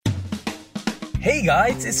Hey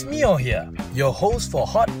guys, it's Mio here, your host for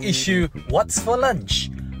Hot Issue What's for Lunch.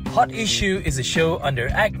 Hot Issue is a show under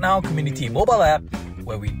Act Now Community mobile app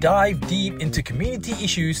where we dive deep into community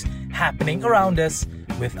issues happening around us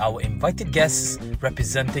with our invited guests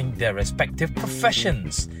representing their respective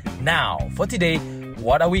professions. Now, for today,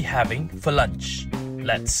 what are we having for lunch?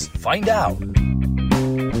 Let's find out.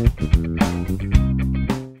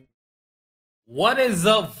 What is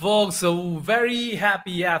up, folks? A very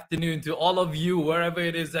happy afternoon to all of you, wherever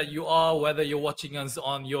it is that you are, whether you're watching us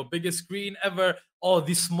on your biggest screen ever or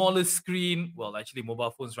the smallest screen. Well, actually, mobile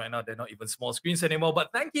phones right now, they're not even small screens anymore. But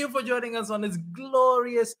thank you for joining us on this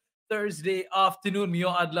glorious Thursday afternoon. Mio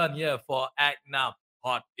Adlan here for Act Now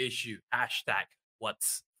Hot Issue. Hashtag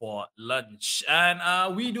What's for Lunch.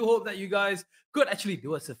 And we do hope that you guys could actually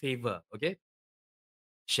do us a favor, okay?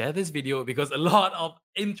 Share this video because a lot of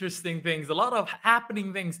interesting things, a lot of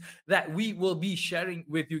happening things that we will be sharing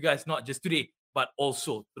with you guys, not just today, but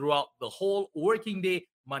also throughout the whole working day,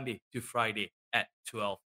 Monday to Friday at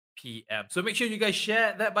 12 p.m. So make sure you guys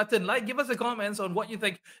share that button, give us a comments on what you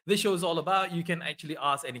think this show is all about. You can actually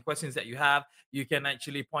ask any questions that you have. You can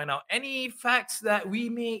actually point out any facts that we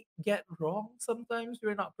may get wrong. Sometimes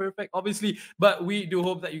we're not perfect, obviously, but we do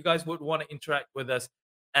hope that you guys would want to interact with us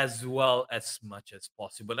as well as much as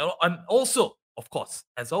possible. And also, of course,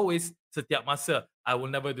 as always, setiap masa, I will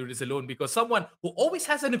never do this alone because someone who always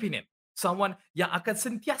has an opinion, someone yang akan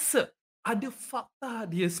sentiasa ada fakta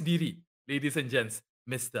dia sendiri. Ladies and gents,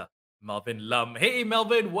 Mr. Melvin Lam. Hey,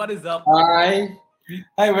 Melvin, what is up? Hi,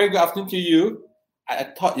 very good afternoon to you.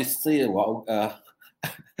 I thought you say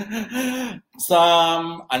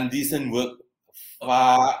some indecent work.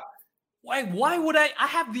 Why would I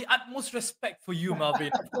have the utmost respect for you,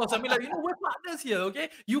 Melvin? Of course, I mean, we're partners here,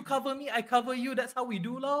 okay? You cover me, I cover you. That's how we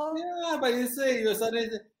do, lah. Yeah, but you say you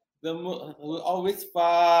suddenly always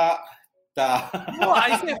fuck. No,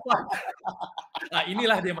 I say fuck.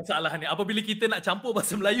 Inilah dia masalah ni. Apabila kita nak campur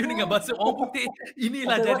bahasa Melayu dengan bahasa orang putih,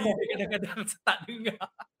 inilah jadi kadang-kadang tak dengar.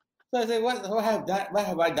 So I say, what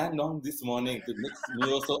have I done wrong this morning to make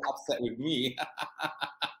you so upset with me?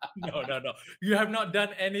 No. You have not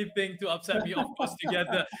done anything to upset me. Of course,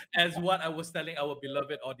 together, as what I was telling our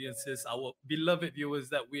beloved audiences, our beloved viewers,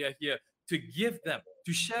 that we are here to give them,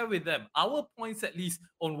 to share with them our points at least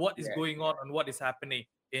on what is going on and what is happening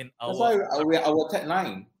in our... That's why we are our Tech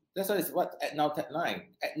 9. That's why it's what Act Now Tech 9.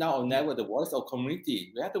 Act Now or never, the voice of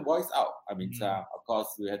community. We have to voice out. I mean, of course,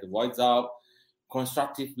 we have to voice out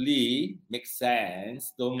constructively, make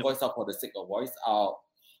sense. Don't voice out for the sake of voice out.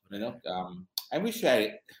 And we share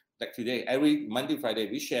it. Like today, every Monday,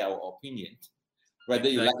 Friday, we share our opinion, whether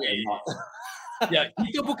you like it or not. Yeah,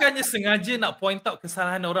 kita bukannya sengaja nak point out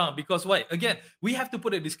kesalahan orang because why? Again, we have to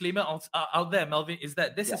put a disclaimer out there, Melvin, is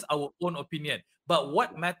that this is our own opinion. But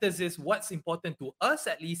what matters is what's important to us,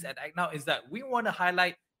 at least at Act Now, is that we want to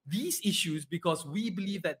highlight these issues because we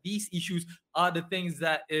believe that these issues are the things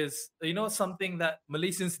that is, something that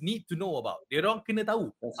Malaysians need to know about. Diorang kena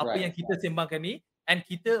tahu apa yang kita sembangkan ni. And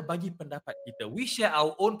kita bagi pendapat kita. We share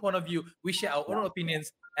our own point of view. We share our own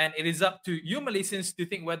opinions. And it is up to you Malaysians to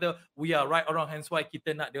think whether we are right or wrong. Hence why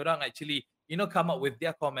kita nak diorang actually, come up with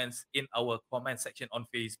their comments in our comment section on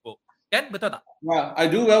Facebook. Kan? Betul tak? Well, I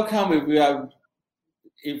do welcome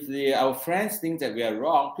if our friends think that we are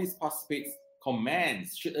wrong, please participate,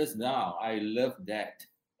 comments, shoot us down. I love that.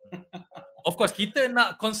 Of course, kita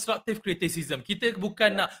nak constructive criticism. Kita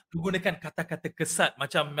bukan nak menggunakan kata-kata kesat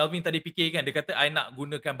macam Melvin tadi fikir kan. Dia kata, I nak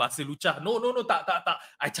gunakan bahasa lucah. No, tak.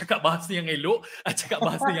 I cakap bahasa yang elok. I cakap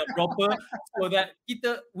bahasa yang proper so that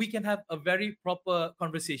we can have a very proper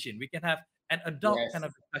conversation. We can have an adult kind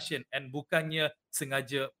of discussion and bukannya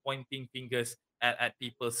sengaja pointing fingers at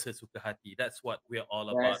people sesuka hati. That's what we're all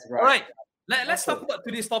about. Right. Alright. Let's talk about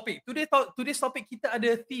today's topic. Today's topic, kita ada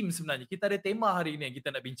theme sebenarnya. Kita ada tema hari ini yang kita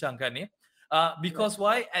nak bincangkan ni. Because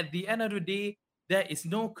why? At the end of the day, there is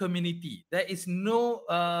no community. There is no,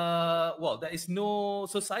 there is no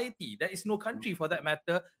society. There is no country for that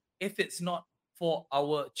matter if it's not for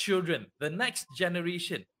our children. The next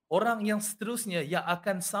generation. Orang yang seterusnya yang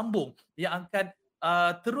akan sambung, yang akan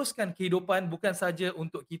teruskan kehidupan bukan saja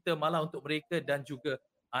untuk kita, malah untuk mereka dan juga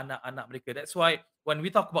anak-anak mereka. That's why when we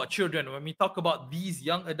talk about children, when we talk about these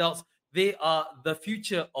young adults, they are the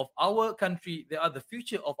future of our country. They are the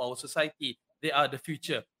future of our society. They are the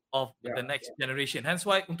future of the next generation. Hence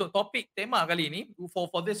why untuk topik tema kali ini, for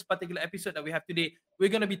this particular episode that we have today,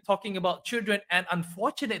 we're going to be talking about children. And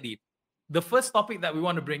unfortunately, the first topic that we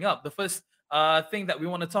want to bring up, the first thing that we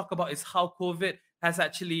want to talk about is how COVID has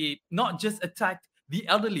actually not just attacked the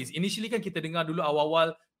elderlies. Initially kan kita dengar dulu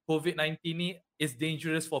awal-awal COVID-19 ni is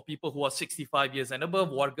dangerous for people who are 65 years and above,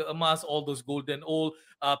 warga emas, all those golden old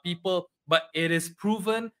people. But it is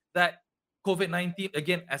proven that COVID-19,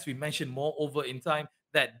 again, as we mentioned more over in time,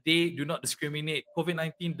 that they do not discriminate.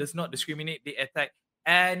 COVID-19 does not discriminate. They attack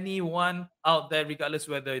anyone out there, regardless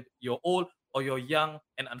whether you're old or you're young.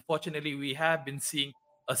 And unfortunately, we have been seeing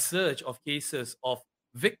a surge of cases of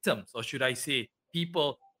victims, or should I say,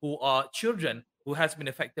 people who are children who has been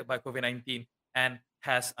affected by COVID-19 and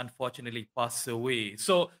has unfortunately passed away.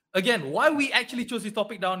 So again, why we actually chose this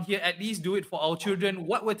topic down here, at least do it for our children.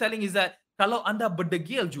 What we're telling is that kalau anda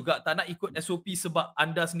berdegil juga tak nak ikut SOP sebab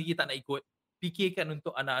anda sendiri tak nak ikut, fikirkan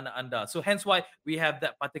untuk anak-anak anda. So hence why we have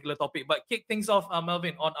that particular topic. But kick things off,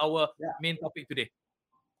 Melvin, on our main topic today.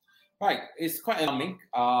 Right, it's quite alarming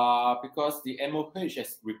because the MOH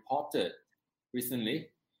has reported recently,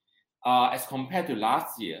 as compared to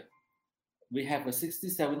last year, we have 67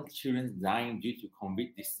 children dying due to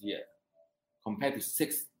COVID this year, compared to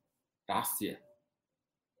 6 last year.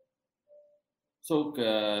 So,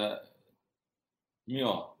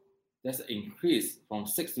 there's an increase from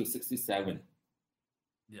 6 to 67.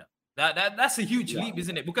 Yeah, that's a huge leap,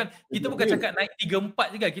 isn't it? Kita bukan cakap naik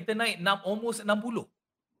 34 juga, kita naik almost 60.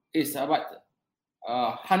 It's about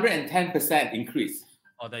 110% increase.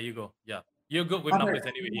 Oh, there you go. Yeah, you're good with numbers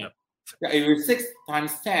anyway. Yeah. Yeah, it was 6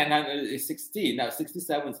 times 10, it's 16. Now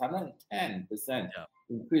 67 is 110%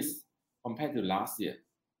 increase compared to last year.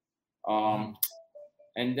 And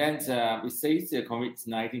then it says the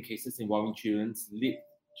COVID-19 cases involving children lead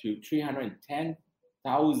to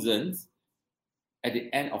 310,000 at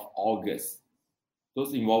the end of August.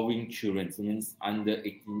 Those involving children, means under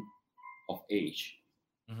 18 of age,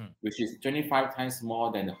 which is 25 times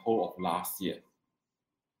more than the whole of last year.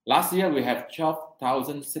 Last year, we have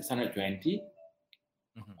 12,620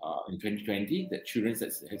 in 2020, the children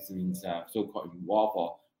that has been so-called involved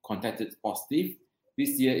or contacted positive.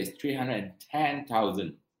 This year is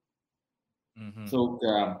 310,000. So,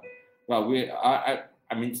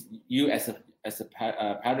 I mean, you as a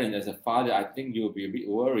parent, as a father, I think you'll be a bit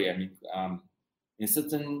worried. I mean, in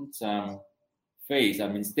certain states,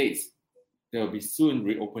 there will be soon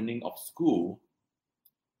reopening of school.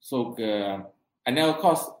 So, and then, of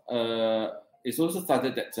course, it's also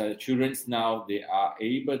started that children now, they are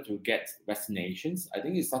able to get vaccinations. I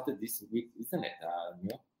think it started this week, isn't it?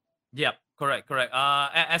 Yeah, correct.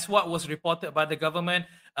 As what was reported by the government,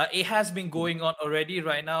 it has been going on already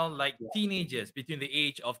right now. Like teenagers between the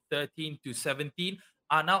age of 13 to 17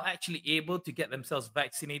 are now actually able to get themselves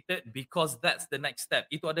vaccinated because that's the next step.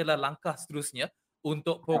 Itu adalah langkah seterusnya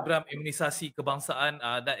untuk program imunisasi kebangsaan.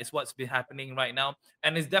 That is what's been happening right now.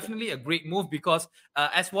 And it's definitely a great move because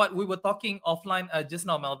as what we were talking offline just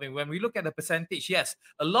now, Melvin, when we look at the percentage, yes,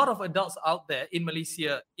 a lot of adults out there in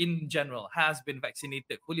Malaysia in general has been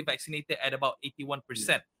vaccinated, fully vaccinated at about 81%.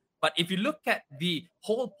 But if you look at the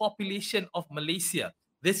whole population of Malaysia,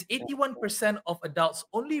 this 81% of adults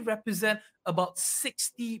only represent about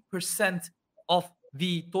 60% of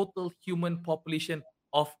the total human population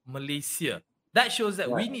of Malaysia. That shows that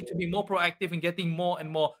we need to be more proactive in getting more and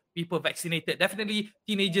more people vaccinated. Definitely,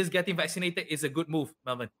 teenagers getting vaccinated is a good move,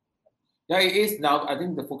 Melvin. Yeah, it is now. I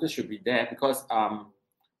think the focus should be there because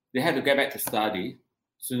they have to get back to study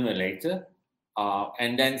sooner or later.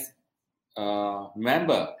 And then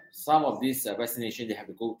remember, some of these vaccination, they have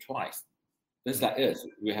to go twice. Just like us,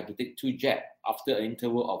 we have to take 2 jabs after an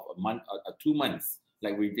interval of a month or 2 months.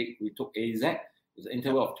 Like we took AZ, it's an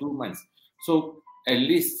interval of 2 months. So at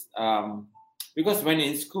least, because when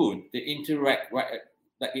in school, they interact like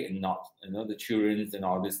it or not, the children and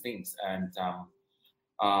all these things. And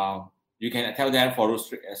you can tell them follow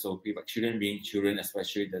strict SOP, but children being children,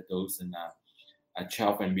 especially those in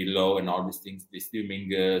 12 and below and all these things, they still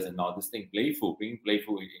mingle and all these things, being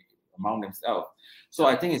playful among themselves. So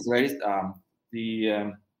I think it's very,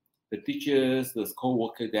 the teachers, the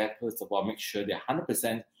co-workers there, first of all, make sure they're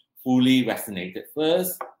 100% fully vaccinated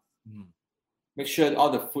first. Make sure all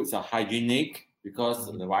the foods are hygienic because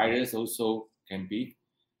the virus also can be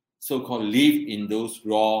so-called live in those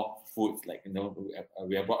raw foods. Like,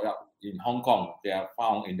 we are brought up in Hong Kong, they are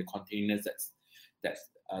found in the containers that's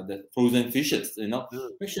the frozen fishes,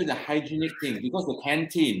 Make sure the hygienic thing, because the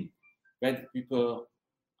canteen, where people,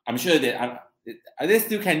 I'm sure that are there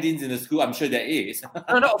still canteens in the school? I'm sure there is.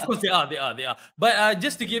 No, of course they are. But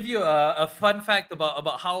just to give you a fun fact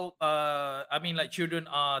about how children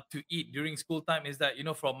are to eat during school time is that,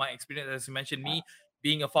 from my experience, as you mentioned, me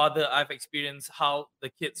being a father, I've experienced how the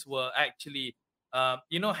kids were actually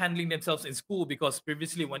handling themselves in school, because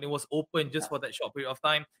previously when it was open just for that short period of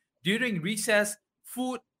time, during recess,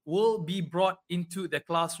 food will be brought into the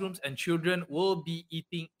classrooms, and children will be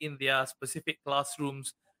eating in their specific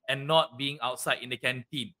classrooms and not being outside in the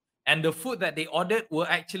canteen. And the food that they ordered were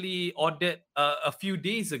actually ordered a few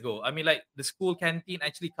days ago. I mean, like the school canteen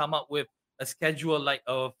actually come up with a schedule, like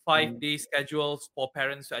a 5-day schedule for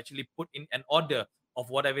parents to actually put in an order of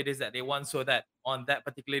whatever it is that they want, so that on that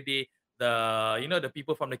particular day, the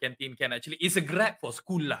people from the canteen can actually, it's a grab for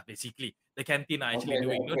school lah, basically. The canteen are actually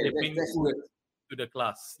doing, they bring that's food good. to the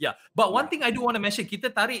class. Yeah. But one Yeah. thing I do want to mention,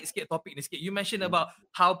 kita tarik sikit topik ni sikit. You mentioned about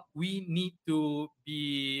how we need to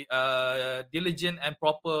be diligent and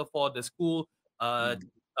proper for the school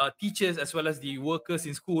teachers as well as the workers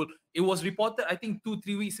in school. It was reported, I think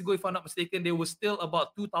 2-3 weeks ago, if I'm not mistaken, there was still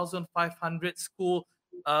about 2,500 school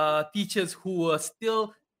teachers who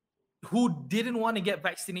didn't want to get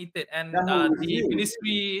vaccinated, and the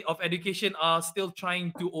Ministry of Education are still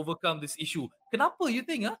trying to overcome this issue. Kenapa you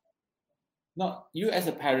think? No, you as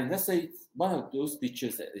a parent, let's say one of those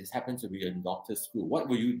teachers that is happens to be in doctor's school, what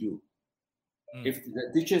will you do? If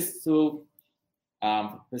the teacher is so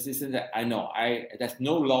persistent that there's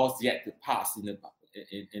no laws yet to pass in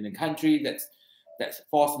the country that's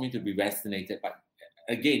forced me to be vaccinated, but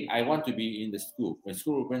again, I want to be in the school. When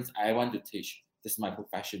school opens, I want to teach. This is my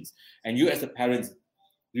profession. And you as a parent,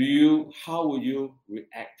 how will you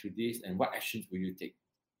react to this, and what actions will you take?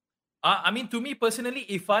 I mean, to me personally,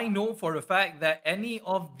 if I know for a fact that any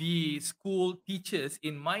of the school teachers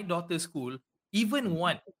in my daughter's school, even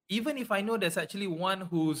if I know there's actually one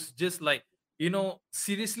who's just like,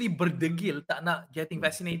 seriously berdegil, tak nak getting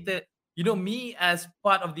vaccinated, me as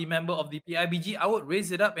part of the member of the PIBG, I would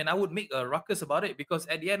raise it up and I would make a ruckus about it, because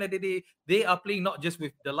at the end of the day, they are playing not just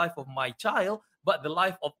with the life of my child, but the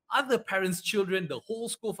life of other parents' children, the whole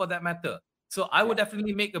school for that matter. So I would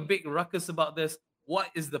definitely make a big ruckus about this.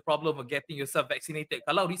 What is the problem of getting yourself vaccinated?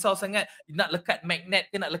 Kalau risau sangat, nak lekat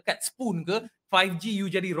magnet ke, nak lekat spoon ke, 5G you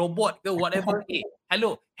jadi robot ke, whatever.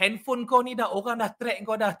 Hello, handphone kau ni orang dah track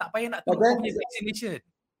kau dah. Tak payah nak tunggu punya vaccination.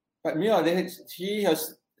 But Mia,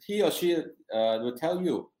 he or she will tell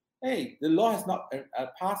you, hey, the law has not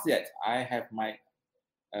passed yet. I have my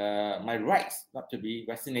rights not to be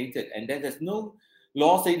vaccinated, and then there's no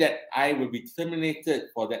law say that I will be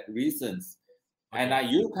terminated for that reasons. Okay.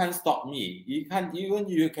 And you can't stop me. You can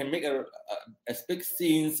make a big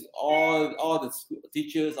scenes. All the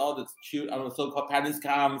teachers, all the children, so-called parents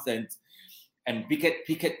comes and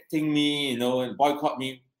picketing me, and boycott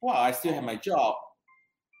me. Well, I still have my job.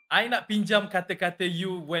 I nak pinjam kata-kata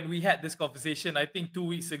you when we had this conversation, I think 2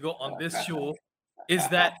 weeks ago on this show, is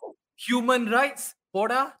that human rights,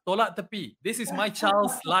 poda, tolak tepi. This is my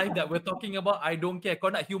child's life that we're talking about. I don't care.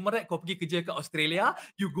 Kau nak human right, kau pergi kerja ke Australia,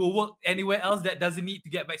 you go work anywhere else that doesn't need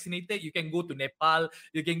to get vaccinated. You can go to Nepal,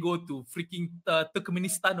 you can go to freaking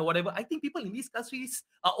Turkmenistan or whatever. I think people in these countries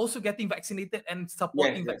are also getting vaccinated and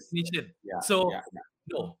supporting vaccination.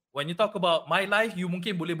 No, when you talk about my life, you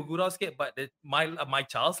mungkin boleh bergurau sikit, but my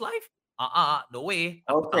child's life, no way.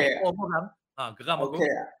 Okay.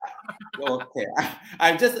 Okay.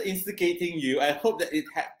 I'm just instigating you. I hope that it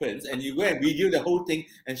happens, and you go and video the whole thing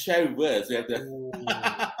and share with us. We have to.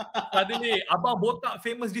 Tadi ni, abang botak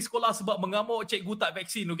famous di sekolah sebab mengamuk cikgu tak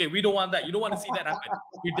vaksin. Okay, we don't want that. You don't want to see that happen.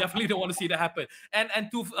 We definitely don't want to see that happen. And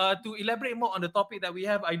to elaborate more on the topic that we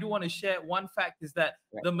have, I do want to share one fact is that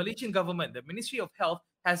the Malaysian government, the Ministry of Health,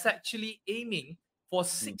 has actually aiming for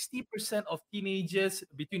 60% of teenagers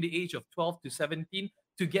between the age of 12 to 17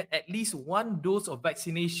 to get at least one dose of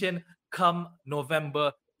vaccination come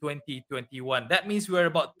November 2021. That means we're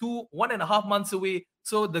about 1.5 months away.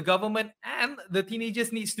 So the government and the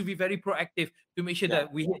teenagers needs to be very proactive to make sure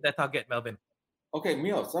that we hit that target, Melvin. Okay,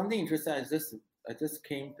 Mio, something interesting is I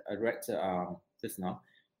read just now.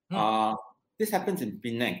 This happens in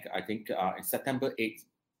Penang, I think, in September 8th.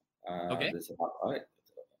 Okay.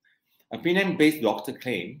 A Penang-based doctor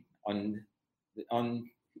claimed on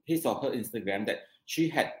his or her Instagram that she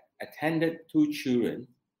had attended 2 children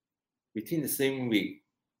within the same week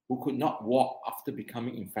who could not walk after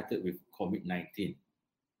becoming infected with COVID-19.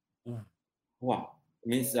 Wow. It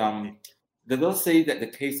means the girls say that the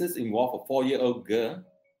cases involve a 4-year-old girl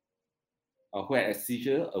who had a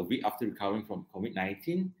seizure a week after recovering from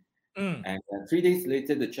COVID-19. And 3 days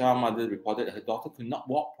later, the child mother reported that her daughter could not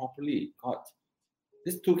walk properly. God,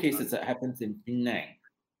 these 2 cases that happened in Penang.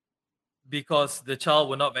 Because the child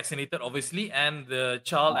were not vaccinated, obviously, and the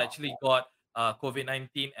child actually got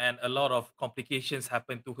COVID-19, and a lot of complications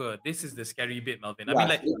happened to her. This is the scary bit, Melvin. I mean,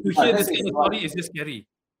 like, to hear this kind of story is just scary.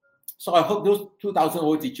 So I hope those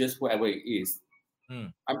 2,000-old teachers, whoever it is,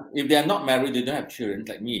 if they are not married, they don't have children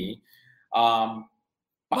like me,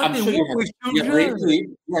 But But I'm they sure work with you have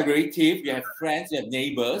children. relative, you have friends, you have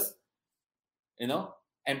neighbors, you know,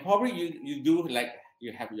 and probably you do like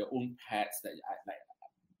you have your own pets that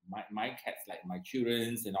like my cats, like my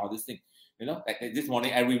children's and all these things. You know, like this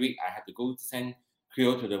morning every week I have to go send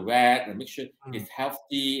Creole to the vet and make sure it's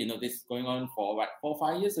healthy. You know, this is going on for what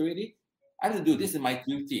 4-5 years already. I have to do this is my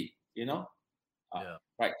duty. You know,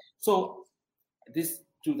 right. So this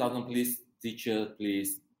 2000 please teacher,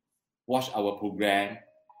 please watch our program.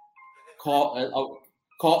 Call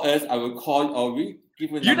us. I will call or we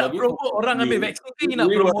give a You number. nak promote orang ambil vaksin ke you nak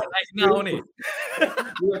We will, promote right now ni?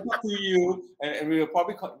 we will talk to you and we will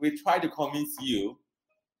probably we try to convince you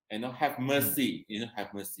and have mercy,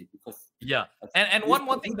 have mercy because and one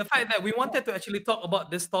more thing, the fact that we wanted to actually talk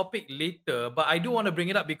about this topic later, but I do want to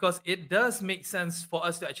bring it up because it does make sense for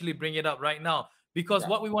us to actually bring it up right now. Because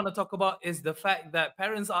what we want to talk about is the fact that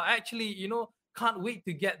parents are actually, can't wait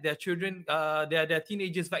to get their children, their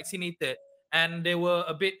teenagers vaccinated. And there were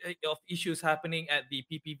a bit of issues happening at the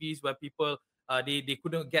PPVs where people they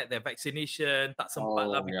couldn't get their vaccination, tak sempat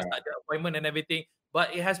lah because tak ada appointment and everything.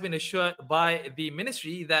 But it has been assured by the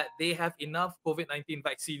ministry that they have enough COVID-19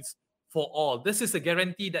 vaccines for all. This is a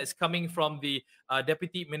guarantee that is coming from the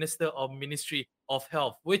Deputy Minister of Ministry of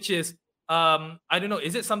Health, which is, I don't know,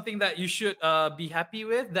 is it something that you should be happy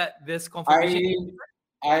with, that this confirmation?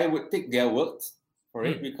 I would take their words for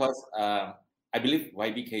it because I believe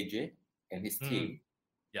YBKJ and his team,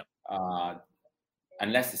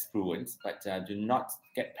 unless it's proven, but do not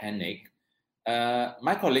get panic.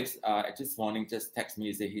 My colleagues this morning just text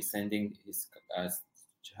me, say he's sending his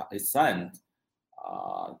son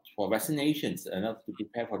for vaccinations to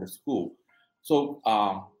prepare for the school. So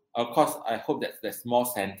of course, I hope that there's more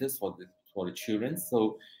centers for the children.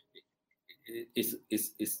 So it's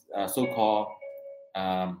so-called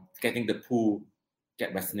getting the pool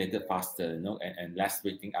get vaccinated faster, and less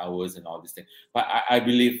waiting hours and all these things. But I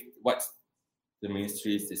believe what the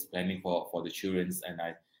ministry is planning for the children's, and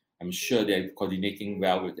I'm sure they're coordinating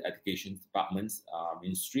well with the education department's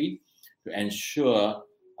ministry to ensure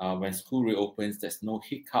when school reopens, there's no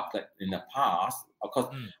hiccup like in the past. Of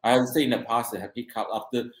course, I would say in the past they have hiccup.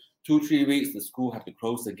 After 2-3 weeks, the school have to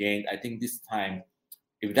close again. I think this time,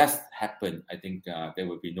 if that happen, I think there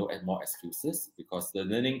will be no more excuses because the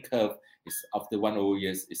learning curve is after 1 or 2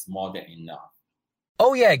 years is more than enough.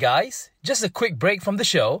 Oh yeah, guys, just a quick break from the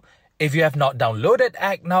show. If you have not downloaded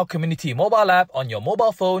Act Now Community mobile app on your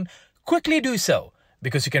mobile phone, quickly do so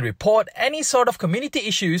because you can report any sort of community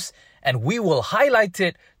issues and we will highlight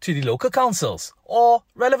it to the local councils or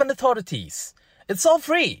relevant authorities. It's all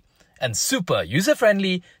free and super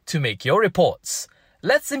user-friendly to make your reports.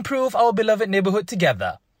 Let's improve our beloved neighborhood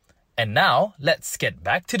together. And now, let's get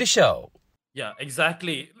back to the show. Yeah,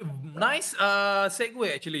 exactly. Nice segue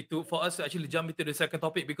actually for us to actually jump into the second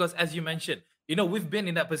topic because as you mentioned, we've been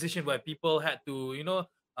in that position where people had to,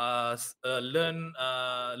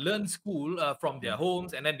 learn school from their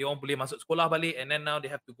homes and then they won't boleh masuk sekolah balik and then now they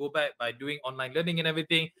have to go back by doing online learning and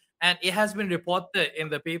everything. And it has been reported in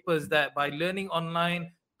the papers that by learning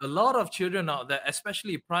online, a lot of children out there,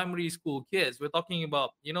 especially primary school kids, we're talking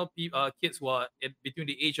about, kids who are between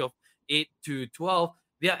the age of 8 to 12,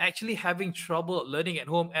 they are actually having trouble learning at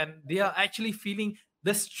home and they are actually feeling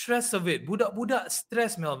the stress of it. Budak-budak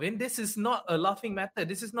stress, Melvin. This is not a laughing matter.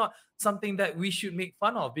 This is not something that we should make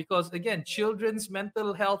fun of because, again, children's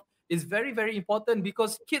mental health is very, very important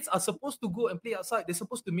because kids are supposed to go and play outside. They're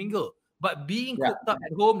supposed to mingle. But being cooped up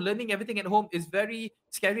at home, learning everything at home is very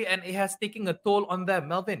scary and it has taken a toll on them.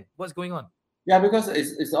 Melvin, what's going on? Yeah, because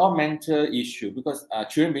it's all mental issue. Because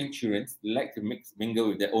children being children, they like to mingle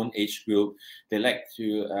with their own age group. They like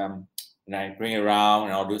to bring around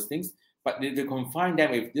and all those things. But they confine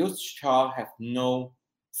them if those child have no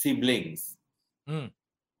siblings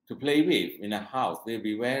to play with in a house. They'll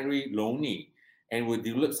be very lonely and will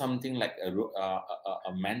develop something like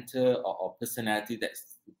a mental or personality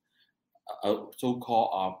that's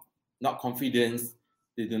so-called not confidence.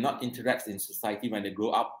 They do not interact in society when they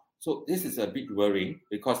grow up. So this is a bit worrying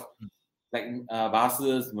because, like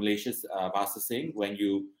Malaysia's bahasa saying, when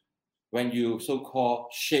you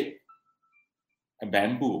so-called shape a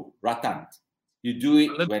bamboo rattan, you do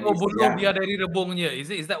it when it's young. Biar dari rebungnya.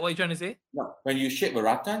 Is that what you're trying to say? No, when you shape a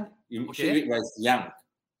rattan, you shape it when it's young.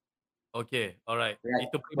 Okay, all right. Right.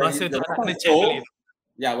 Itu peribahasa tu nak kena check old,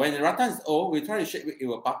 when the rattan is old, we try to shape it, it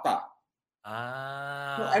will patah.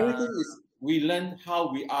 So everything is we learn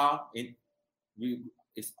how we are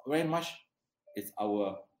it's very much it's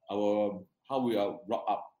our how we are brought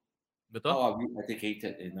up. Betul? How are we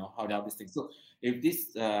educated? How they have these things. So if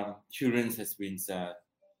these children has been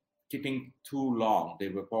keeping too long, they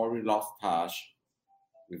will probably lost touch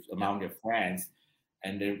with among their friends,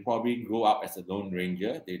 and they probably grow up as a lone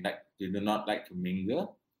ranger. They do not like to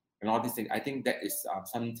mingle, and all these things. I think that is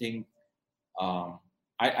something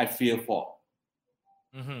I fear for.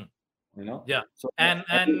 Mhm. You know. Yeah, So and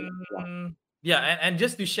I think, yeah, and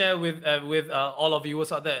just to share with all of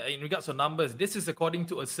viewers out there in regards to numbers, this is according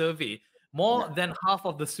to a survey. More yeah, than half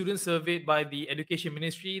of the students surveyed by the Education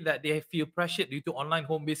Ministry that they feel pressured due to online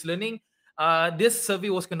home-based learning. This survey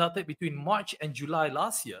was conducted between March and July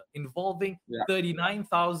last year, involving yeah,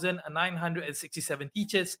 39,967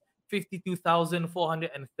 teachers,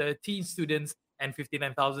 52,413 students, and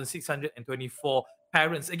 59,624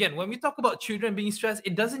 parents. Again, when we talk about children being stressed,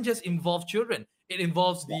 it doesn't just involve children. It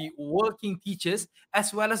involves yeah. the working teachers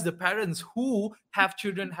as well as the parents who have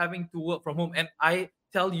children having to work from home. And I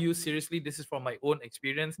tell you seriously, this is from my own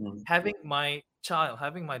experience. Mm. Having my child,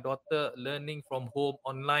 having my daughter learning from home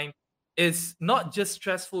online is not just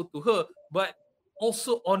stressful to her, but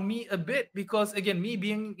also on me a bit, because again, me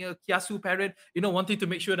being a kiasu parent, wanting to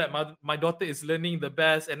make sure that my daughter is learning the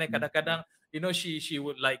best, and then Mm. kadang-kadang she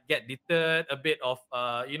would like get deterred a bit of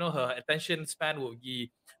her attention span will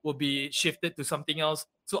be shifted to something else.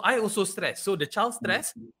 So I also stress. So the child Mm.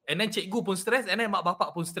 stress, and then cikgu pun stress, and then mak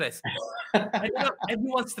bapak pun stress. And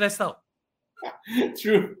everyone's stressed out.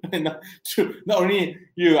 True, true. Not only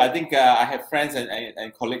you, I think I have friends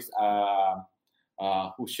and colleagues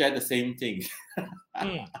who share the same thing.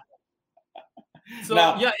 Mm. So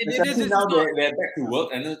Now, yeah, it is. especially It's now not. they're back to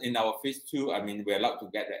work, and in our phase 2, I mean, we're allowed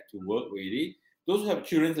to get back to work really. Those who have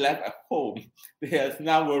children left at home, they are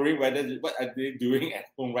now worrying what are they doing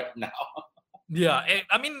at home right now. Yeah,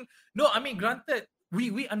 granted,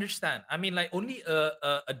 we understand. I mean, like only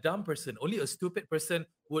a dumb person, only a stupid person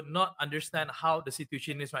would not understand how the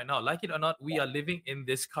situation is right now. Like it or not, we are living in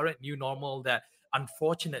this current new normal that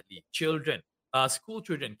unfortunately children, school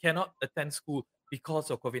children cannot attend school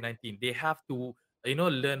because of COVID-19. They have to,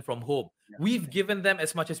 learn from home. We've given them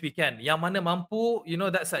as much as we can. Yang mana mampu,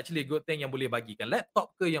 that's actually a good thing, yang boleh bagikan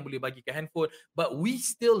laptop ke, yang boleh bagikan handphone. But we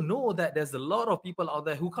still know that there's a lot of people out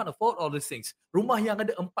there who can't afford all these things. Rumah yang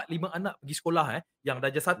ada 4-5 anak pergi sekolah, yang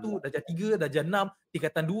darjah 1, darjah 3, darjah 6,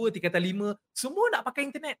 tingkatan 2, tingkatan 5, semua nak pakai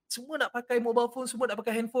internet, semua nak pakai mobile phone, semua nak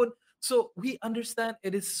pakai handphone. So we understand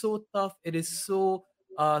it is so tough, it is so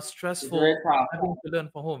It's very stressful tough. having to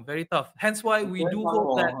learn from home. Very tough. Hence why It's we very do tough hope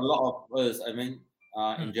for that a lot of us. I mean,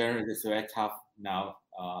 in Hmm. general, it's very tough now.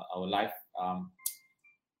 Our life. I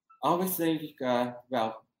always think,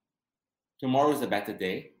 well, tomorrow is a better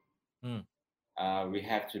day. Hmm. We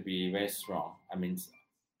have to be very strong. I mean,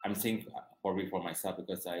 I'm saying probably for myself,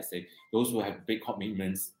 because I say those who have big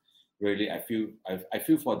commitments, really, I feel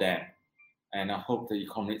for them, and I hope the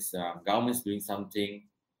economics government is doing something.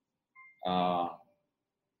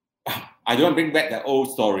 I don't bring back the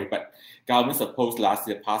old story, but government supposed last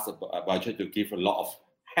year passed a budget to give a lot of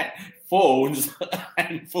phones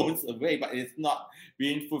and phones away, but it's not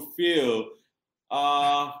being fulfilled.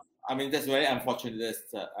 I mean, that's very unfortunate,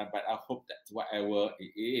 but I hope that whatever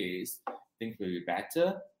it is, things will be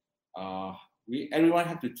better. Everyone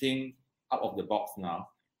have to think out of the box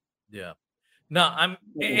now. Yeah. No,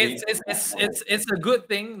 it's a good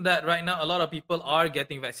thing that right now a lot of people are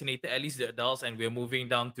getting vaccinated, at least the adults, and we're moving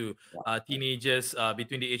down to teenagers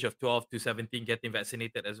between the age of 12 to 17 getting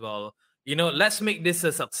vaccinated as well. Let's make this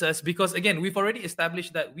a success, because again, we've already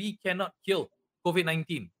established that we cannot kill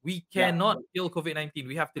COVID-19. We Yeah. cannot kill COVID-19.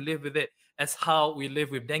 We have to live with it as how we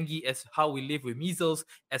live with dengue, as how we live with measles,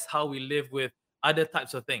 as how we live with other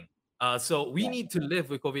types of things. So we need to live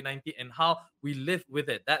with COVID-19, and how we live with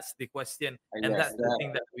it. That's the question, and Yes, that's the thing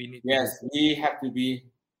that we need. yes, we have to be,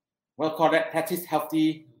 well, call that practice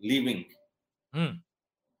healthy living. You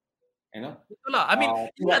know? Betul lah. I mean,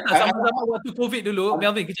 ingat tak zaman-zaman waktu COVID dulu,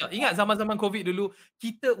 Melvin, kejap. Ingat zaman-zaman COVID dulu,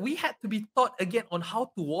 we had to be taught again on how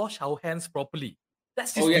to wash our hands properly.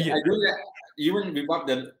 That's just yes, weird. I do that. Even without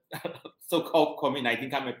the so-called COVID-19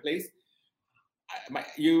 come in place,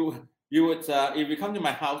 you would, if you come to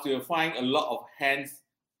my house, you'll find a lot of hands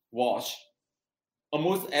wash.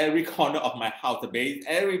 Almost every corner of my house,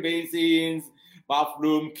 every basins,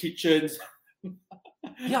 bathroom, kitchens.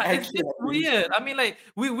 Yeah, it's weird. I mean, like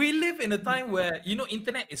we live in a time where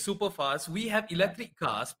internet is super fast. We have electric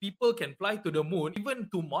cars. People can fly to the moon,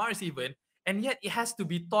 even to Mars, even, and yet it has to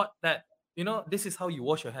be taught that this is how you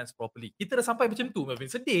wash your hands properly. Kita dah sampai macam tu,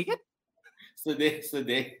 Melvin. Sedih kan?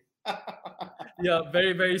 Sedih. Yeah,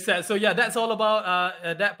 very, very sad. So yeah, that's all about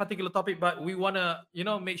that particular topic. But we wanna,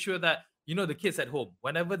 make sure that the kids at home,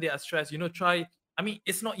 whenever they are stressed, try. I mean,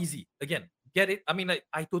 it's not easy. Again, get it. I mean, like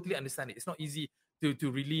I totally understand it. It's not easy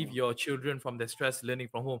to relieve your children from their stress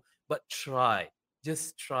learning from home, but try.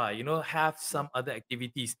 just try, have some other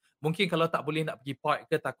activities. Mungkin kalau tak boleh nak pergi park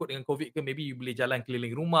ke, takut dengan COVID ke, maybe you boleh jalan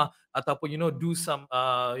keliling rumah ataupun do some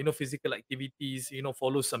physical activities,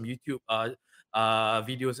 follow some YouTube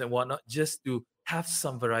videos and whatnot, just to have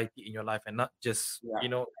some variety in your life and not just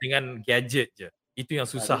dengan gadget je. Itu yang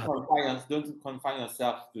susah. Don't confine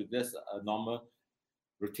yourself to just normal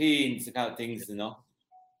routines, kind of things,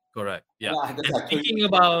 Correct. Yeah. And thinking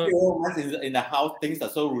about in the house, things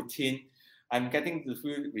are so routine. I'm getting to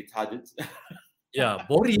feel retarded. Yeah,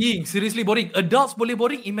 boring. Seriously boring. Adults boleh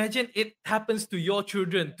boring. Imagine it happens to your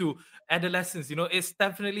children, to adolescents. It's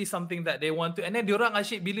definitely something that they want to. And then diorang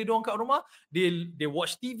asyik bila diorang kat rumah, they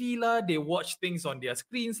watch TV lah, they watch things on their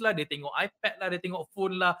screens lah, they tengok iPad lah, they tengok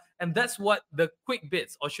phone lah. And that's what the quick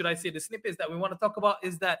bits, or should I say the snippets that we want to talk about,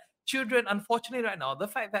 is that children, unfortunately right now,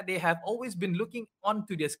 the fact that they have always been looking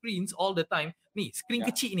onto their screens all the time. Ni, screen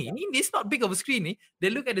kecil ni. It's not big of a screen ni.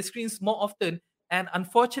 They look at the screens more often. And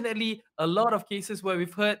unfortunately, a lot of cases where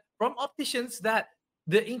we've heard from opticians that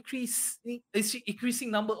the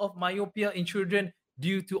increasing number of myopia in children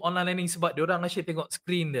due to online learning sebab diorang asyik tengok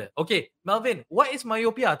screen dia. Okay, Melvin, what is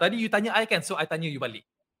myopia? Tadi you tanya I kan, so I tanya you balik.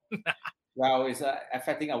 Well, it's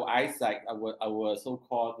affecting our eyesight, our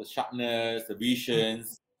so-called the sharpness, the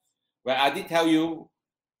visions. Well, I did tell you,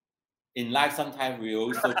 in life, sometimes we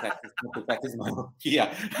also practice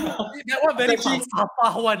myopia. That one very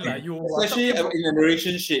falsafah one lah. Especially in a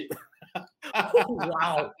relationship.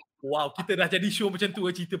 Wow, kita dah jadi show macam tu,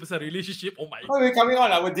 cerita pasal relationship. Oh my God. We're coming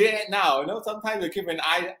on our day now. Sometimes we keep an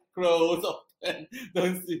eye closed.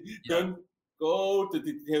 Don't go to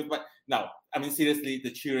details. But no, I mean seriously,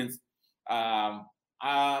 the children's. I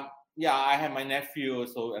have my nephew,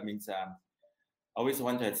 so I always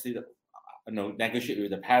want to see negotiate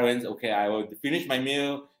with the parents. Okay, I will finish my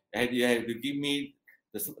meal. You have to give me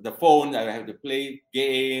the phone. I have to play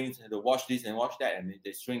games. I have to watch this and watch that, and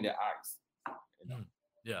they strain their eyes.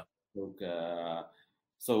 Yeah.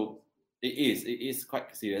 So it is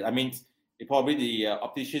quite serious. I mean, probably the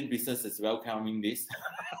optician business is welcoming this.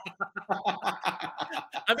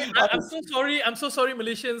 I mean, I'm so sorry. I'm so sorry,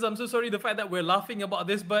 Malaysians. I'm so sorry the fact that we're laughing about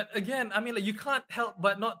this. But again, I mean, you can't help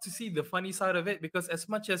but not to see the funny side of it, because as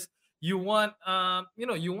much as you want,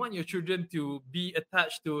 you want your children to be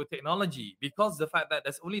attached to technology, because the fact that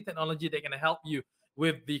there's only technology that can help you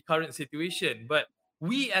with the current situation. But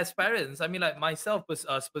we as parents, I mean, like myself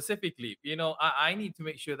specifically, I need to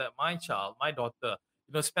make sure that my child, my daughter,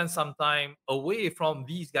 spend some time away from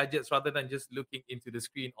these gadgets rather than just looking into the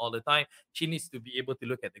screen all the time. She needs to be able to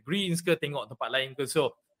look at the greens ke, tengok tempat lain ke.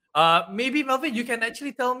 So maybe Melvin, you can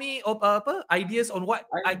actually tell me ideas on what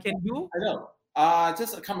I can do. I know.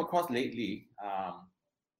 Just come across lately. I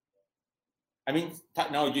mean,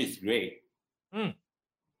 technology is great,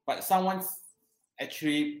 but someone's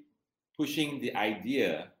actually pushing the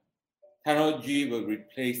idea technology will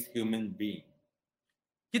replace human being.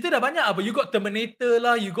 Kita dah banyak apa? You got Terminator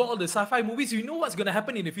lah, you got all the sci-fi movies. You know what's going to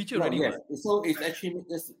happen in the future already. Yes. So it's actually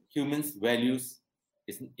just humans' values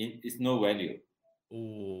is no value.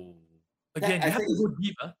 Oh, again, you have to go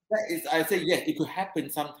deep. I say yes, it could happen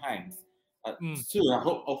sometimes. Soon,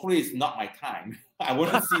 hopefully it's not my time. I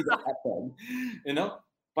want to see that happen,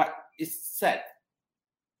 But it's sad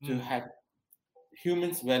to have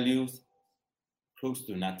humans' values close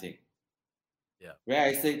to nothing. Yeah.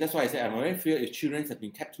 That's why I say I'm very fear if children have been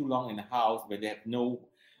kept too long in the house when they have no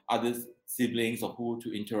other siblings or who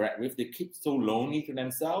to interact with. They keep so lonely to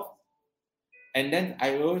themselves. And then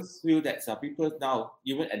I always feel that some people now,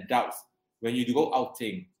 even adults, when you go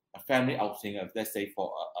outing, a family outing, let's say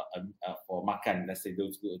for makan, let's say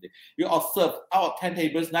those good things, you observe out of 10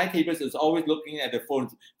 tables, 9 tables is always looking at the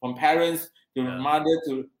phones, from parents to mother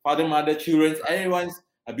to father, mother, children, everyone's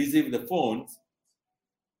busy with the phones.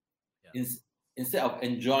 Yeah. Instead of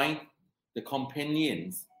enjoying the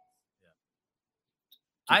companions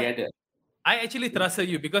together. I actually terasa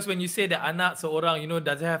you, because when you say that anak seorang,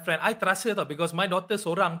 doesn't have friend, I terasa tau, because my daughter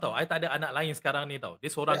seorang tau. I tak ada anak lain sekarang ni tau. Dia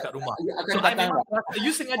seorang kat rumah. So I memang terasa,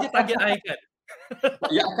 you sengaja target I kan?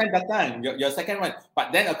 You akan datang, your second one.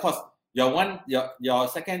 But then of course, your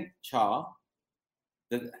second child,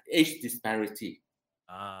 the age disparity.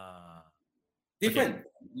 Different.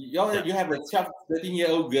 Okay. You have a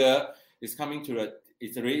 13-year-old girl is coming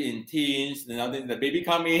it's already in teens. Now then the baby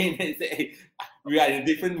come in and say, hey, we are in a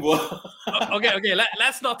different world. Okay.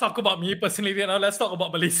 Let's not talk about me personally. Let's talk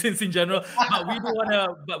about Malaysians in general.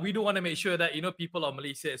 But we do want to make sure that people of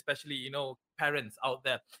Malaysia, especially parents out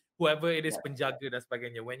there, whoever it is, penjaga dan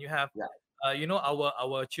sebagainya. When you have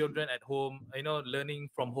our children at home, learning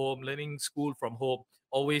from home, learning school from home,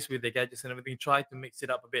 always with the gadgets and everything. Try to mix it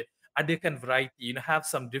up a bit. Adakan variety. Have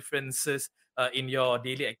some differences in your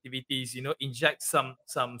daily activities. Inject some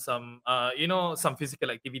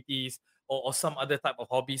physical activities or some other type of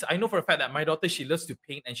hobbies. I know for a fact that my daughter, she loves to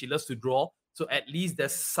paint and she loves to draw. So at least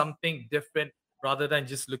there's something different rather than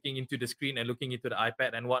just looking into the screen and looking into the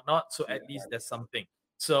iPad and whatnot. So at least there's something.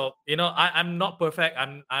 So I'm not perfect.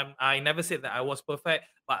 I never said that I was perfect,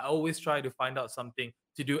 but I always try to find out something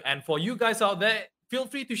to do. And for you guys out there, feel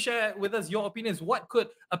free to share with us your opinions. What could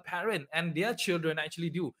a parent and their children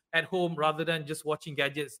actually do at home rather than just watching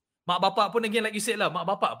gadgets? Mak bapak pun, again, like you said lah, mak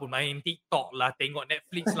bapak pun main TikTok lah, tengok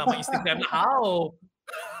Netflix lah, main Instagram lah. How?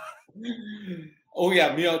 Oh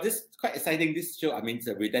yeah, Mio, this is quite exciting. This show,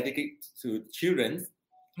 we dedicate to children.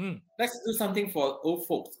 Let's do something for old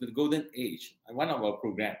folks with the golden age. One of our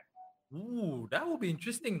program. Ooh, that would be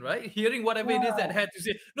interesting, right? Hearing whatever it is that had to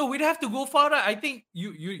say. No, we'd have to go far. Right? I think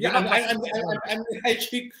you. Yeah, I'm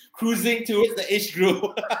actually cruising towards the age group.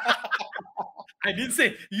 I didn't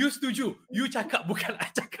say you setuju. You cakap, bukan I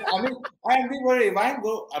cakap. I'm worried. If I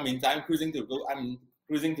go, I'm cruising to go. I'm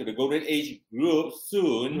cruising to the golden age group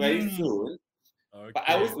soon, very soon. Okay. But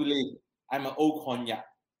I always believe I'm an old cognac.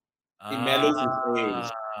 It mellows with age.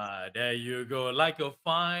 There you go. Like a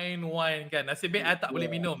fine wine kan. Nasib baik I tak boleh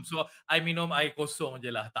minum. So I minum air kosong je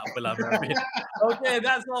lah. Tak apalah, Melvin. Okay,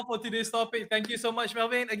 that's all for today's topic. Thank you so much,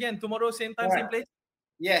 Melvin. Again, tomorrow, same time, same place?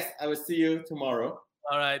 Yes, I will see you tomorrow.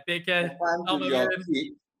 All right, take care.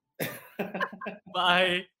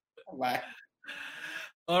 Bye. Bye.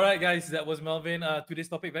 All right, guys, that was Melvin. Today's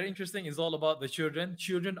topic, very interesting, is all about the children.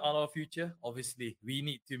 Children are our future. Obviously, we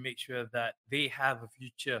need to make sure that they have a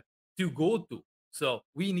future to go to. So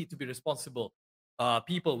we need to be responsible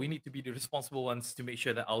people. We need to be the responsible ones to make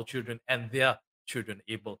sure that our children and their children are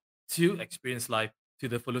able to experience life to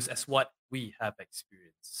the fullest as what we have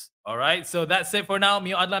experienced. All right, so that's it for now.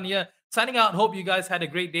 Mio Adlan here, signing out. Hope you guys had a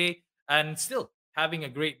great day and still having a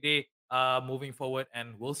great day moving forward.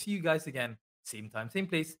 And we'll see you guys again, same time, same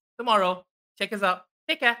place, tomorrow. Check us out.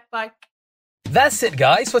 Take care. Bye. That's it,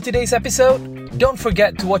 guys, for today's episode. Don't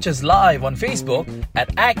forget to watch us live on Facebook at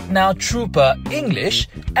Act Now Trooper English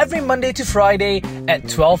every Monday to Friday at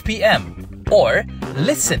 12 p.m. Or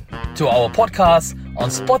listen to our podcast on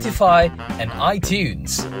Spotify and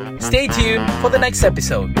iTunes. Stay tuned for the next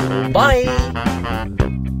episode. Bye!